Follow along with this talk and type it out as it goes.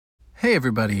Hey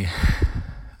everybody,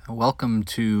 welcome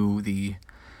to the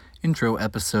intro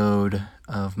episode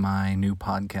of my new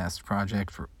podcast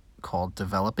project called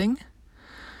Developing.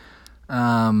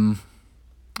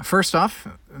 First off,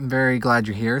 I'm very glad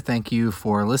you're here. Thank you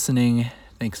for listening.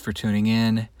 Thanks for tuning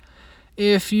in.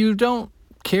 If you don't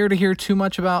care to hear too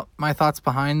much about my thoughts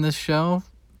behind this show,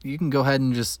 you can go ahead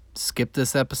and just skip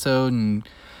this episode and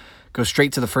go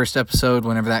straight to the first episode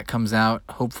whenever that comes out.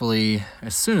 Hopefully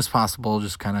as soon as possible,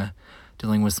 just kind of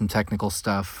dealing with some technical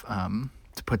stuff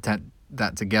to put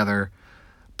that together.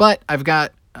 But I've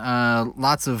got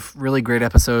lots of really great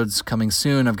episodes coming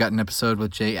soon. I've got an episode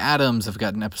with Jay Adams. I've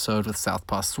got an episode with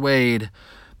Southpaw Suede,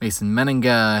 Mason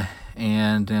Meninga,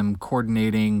 and am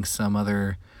coordinating some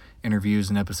other interviews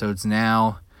and episodes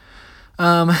now.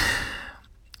 Let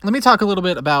me talk a little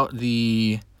bit about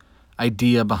the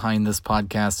idea behind this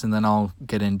podcast, and then I'll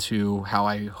get into how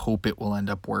I hope it will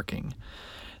end up working.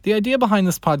 The idea behind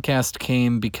this podcast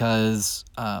came because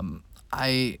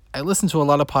I listen to a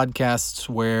lot of podcasts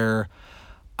where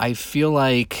I feel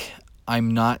like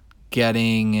I'm not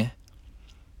getting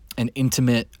an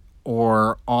intimate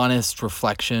or honest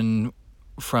reflection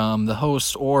from the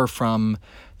host or from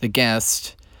the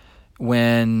guest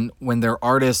when they're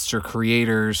artists or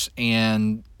creators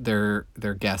and they're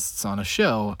guests on a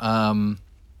show. And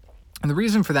the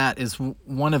reason for that is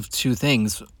one of two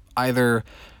things. Either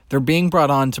they're being brought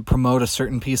on to promote a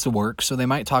certain piece of work, so they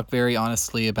might talk very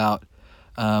honestly about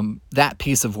that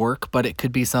piece of work, but it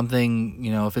could be something,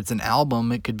 if it's an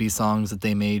album, it could be songs that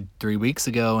they made 3 weeks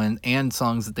ago and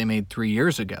songs that they made 3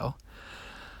 years ago.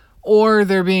 Or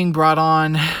they're being brought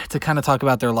on to kind of talk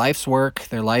about their life's work,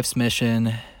 their life's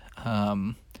mission,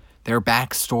 their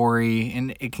backstory,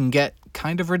 and it can get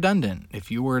kind of redundant.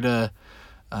 If you were to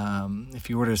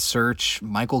search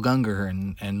Michael Gungor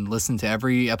and listen to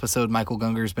every episode Michael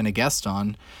Gungor's been a guest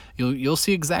on, you'll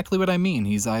see exactly what I mean.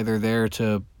 He's either there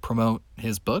to promote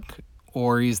his book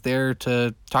or he's there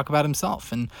to talk about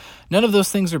himself, and none of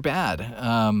those things are bad.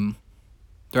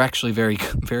 They're actually very,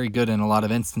 very good in a lot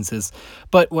of instances.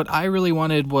 But what I really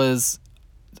wanted was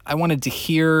I wanted to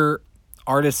hear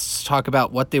artists talk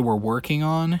about what they were working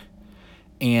on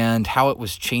and how it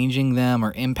was changing them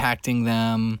or impacting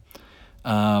them.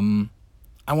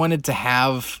 I wanted to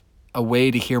have a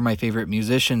way to hear my favorite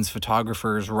musicians,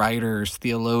 photographers, writers,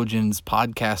 theologians,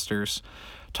 podcasters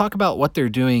talk about what they're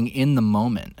doing in the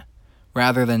moment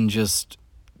rather than just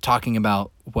talking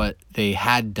about what they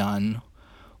had done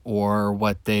or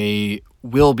what they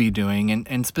will be doing.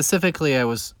 And specifically, I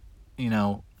was,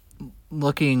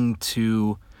 looking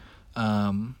to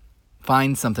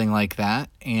find something like that.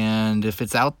 And if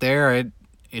it's out there,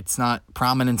 it's not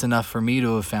prominent enough for me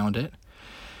to have found it.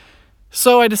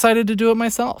 So I decided to do it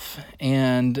myself,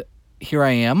 and here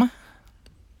I am.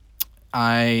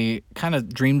 I kind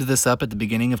of dreamed this up at the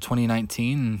beginning of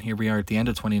 2019, and here we are at the end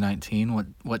of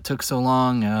 2019. What took so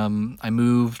long? I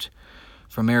moved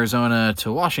from Arizona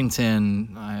to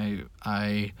Washington.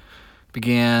 I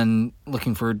began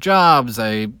looking for jobs.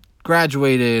 I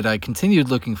graduated. I continued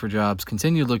looking for jobs,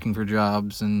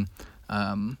 and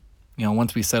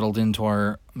once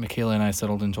Michaela and I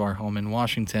settled into our home in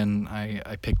Washington,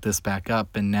 I picked this back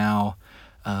up, and now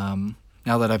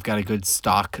that I've got a good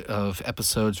stock of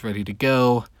episodes ready to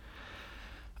go,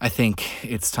 I think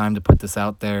it's time to put this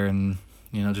out there and,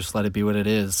 just let it be what it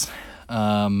is.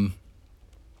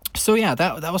 So yeah,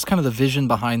 that was kind of the vision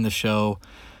behind the show.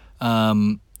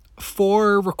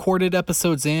 4 recorded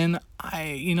episodes in,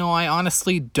 I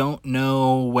honestly don't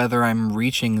know whether I'm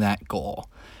reaching that goal.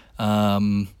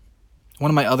 One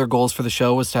of my other goals for the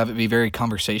show was to have it be very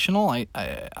conversational.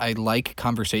 I like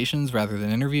conversations rather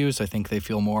than interviews. I think they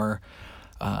feel more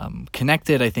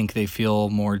connected. I think they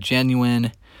feel more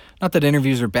genuine. Not that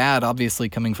interviews are bad. Obviously,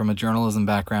 coming from a journalism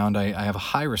background, I have a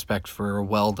high respect for a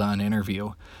well-done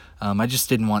interview. I just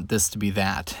didn't want this to be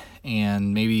that.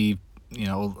 And maybe,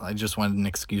 I just wanted an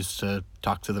excuse to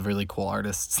talk to the really cool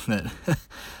artists that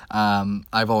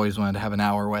I've always wanted to have an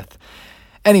hour with.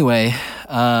 Anyway,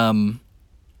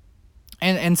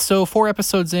 And so 4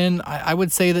 episodes in, I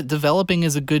would say that Developing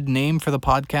is a good name for the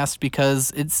podcast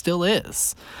because it still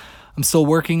is. I'm still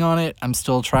working on it. I'm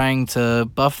still trying to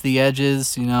buff the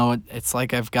edges. It's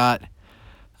like I've got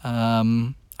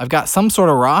some sort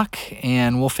of rock,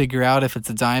 and we'll figure out if it's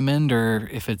a diamond or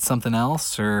if it's something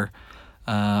else or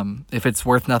if it's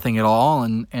worth nothing at all.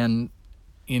 And I'm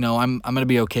going to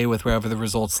be okay with wherever the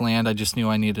results land. I just knew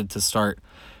I needed to start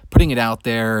putting it out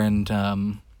there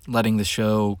and letting the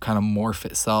show kind of morph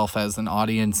itself as an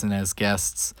audience and as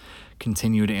guests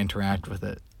continue to interact with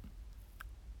it.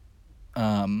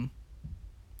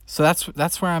 So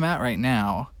that's where I'm at right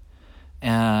now.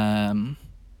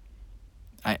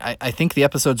 I think the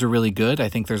episodes are really good. I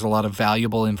think there's a lot of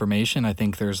valuable information. I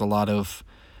think there's a lot of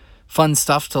fun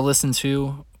stuff to listen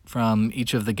to from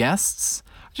each of the guests.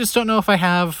 I just don't know if I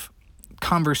have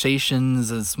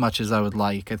conversations as much as I would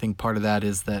like. I think part of that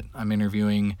is that I'm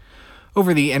interviewing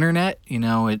over the internet.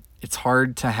 It's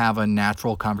hard to have a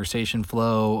natural conversation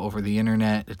flow over the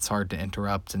internet. It's hard to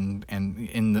interrupt and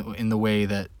in the way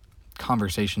that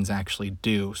conversations actually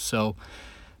do. So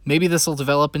maybe this will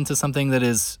develop into something that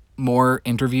is more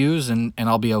interviews, and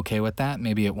I'll be okay with that.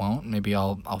 Maybe it won't. Maybe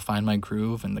I'll find my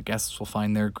groove and the guests will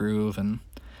find their groove. And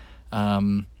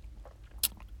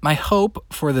my hope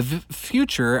for the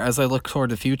future, as I look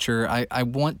toward the future, I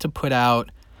want to put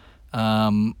out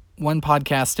one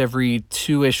podcast every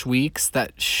 2-ish weeks.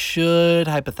 That should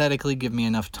hypothetically give me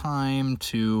enough time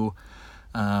to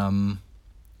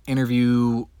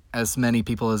interview as many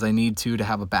people as I need to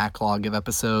have a backlog of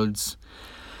episodes.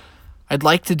 I'd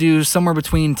like to do somewhere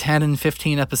between 10 and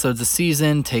 15 episodes a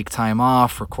season, take time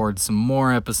off, record some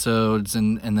more episodes,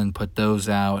 and then put those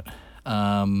out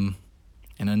in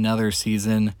another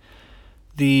season.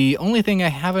 The only thing I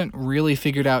haven't really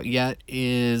figured out yet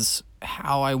is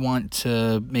how I want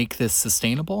to make this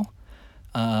sustainable.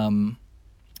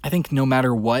 I think no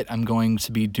matter what, I'm going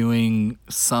to be doing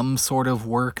some sort of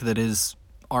work that is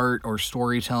art or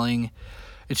storytelling.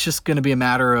 It's just going to be a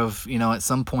matter of, at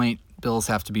some point, bills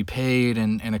have to be paid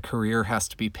and a career has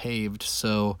to be paved.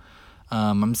 So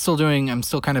I'm still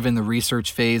kind of in the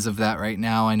research phase of that right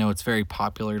now. I know it's very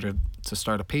popular to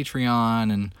start a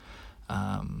Patreon, and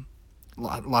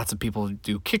lots of people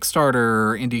do Kickstarter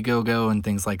or Indiegogo and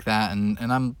things like that. And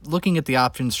I'm looking at the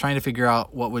options, trying to figure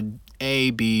out what would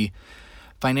be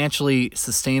financially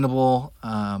sustainable,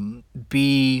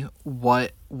 B,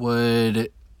 what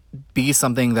would be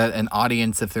something that an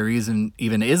audience, if there even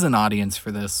is an audience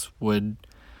for this, would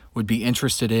be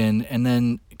interested in, and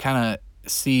then kind of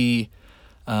see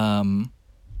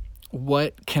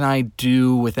what can I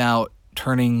do without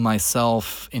turning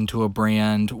myself into a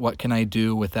brand. What can I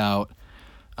do without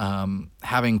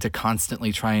having to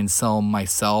constantly try and sell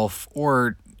myself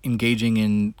or engaging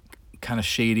in kind of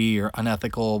shady or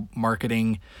unethical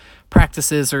marketing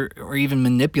practices or even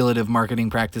manipulative marketing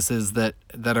practices that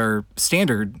are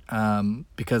standard,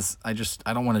 because I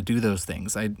don't want to do those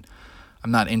things. I'm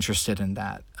not interested in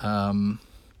that.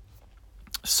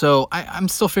 So I'm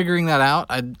still figuring that out.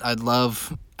 I'd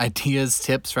love ideas,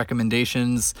 tips,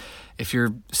 recommendations. If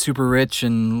you're super rich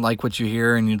and like what you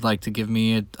hear and you'd like to give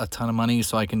me a ton of money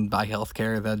so I can buy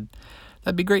healthcare, that'd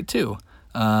be great too.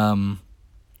 But,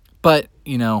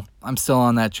 I'm still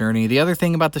on that journey. The other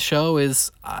thing about the show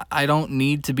is I don't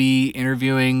need to be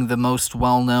interviewing the most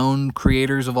well-known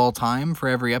creators of all time for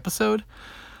every episode.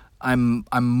 I'm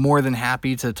more than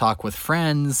happy to talk with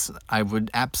friends. I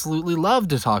would absolutely love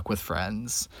to talk with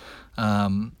friends.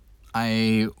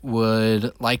 I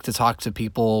would like to talk to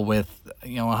people with,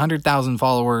 100,000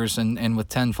 followers and with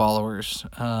 10 followers.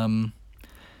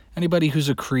 Anybody who's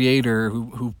a creator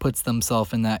who puts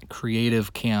themselves in that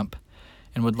creative camp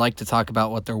and would like to talk about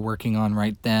what they're working on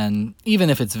right then, even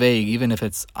if it's vague, even if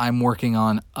it's I'm working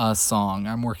on a song,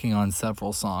 I'm working on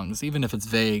several songs, even if it's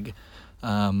vague,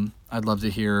 I'd love to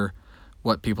hear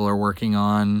what people are working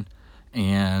on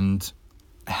and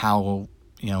how,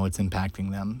 it's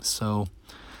impacting them. So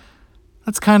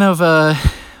that's kind of a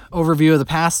overview of the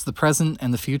past, the present,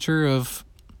 and the future of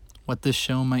what this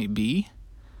show might be.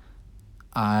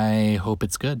 I hope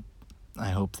it's good.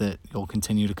 I hope that you'll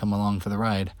continue to come along for the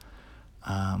ride.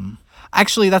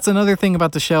 Actually, that's another thing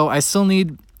about the show. I still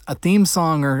need a theme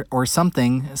song or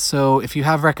something. So if you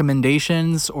have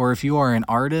recommendations, or if you are an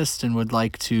artist and would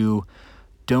like to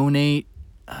donate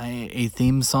a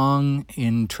theme song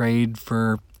in trade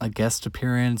for a guest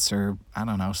appearance, or I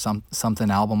don't know,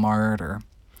 something album art, or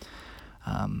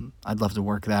I'd love to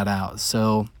work that out.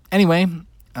 So anyway,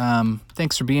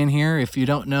 thanks for being here. If you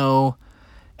don't know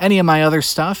any of my other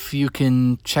stuff, you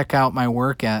can check out my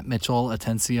work at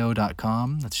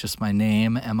mitchellatencio.com. That's just my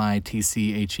name,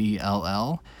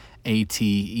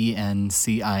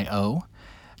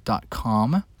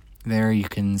 mitchellatencio.com. There you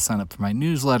can sign up for my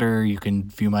newsletter. You can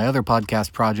view my other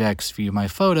podcast projects, view my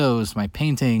photos, my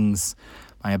paintings,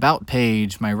 my about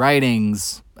page, my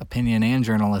writings, opinion and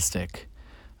journalistic.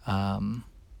 But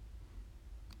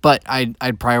I'd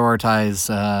prioritize,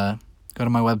 go to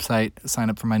my website,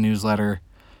 sign up for my newsletter.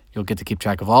 You'll get to keep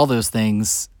track of all those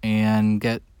things and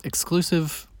get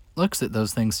exclusive looks at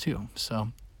those things too. So,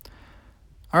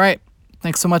 all right.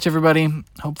 Thanks so much, everybody.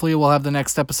 Hopefully we'll have the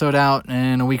next episode out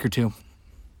in a week or two.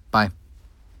 Bye.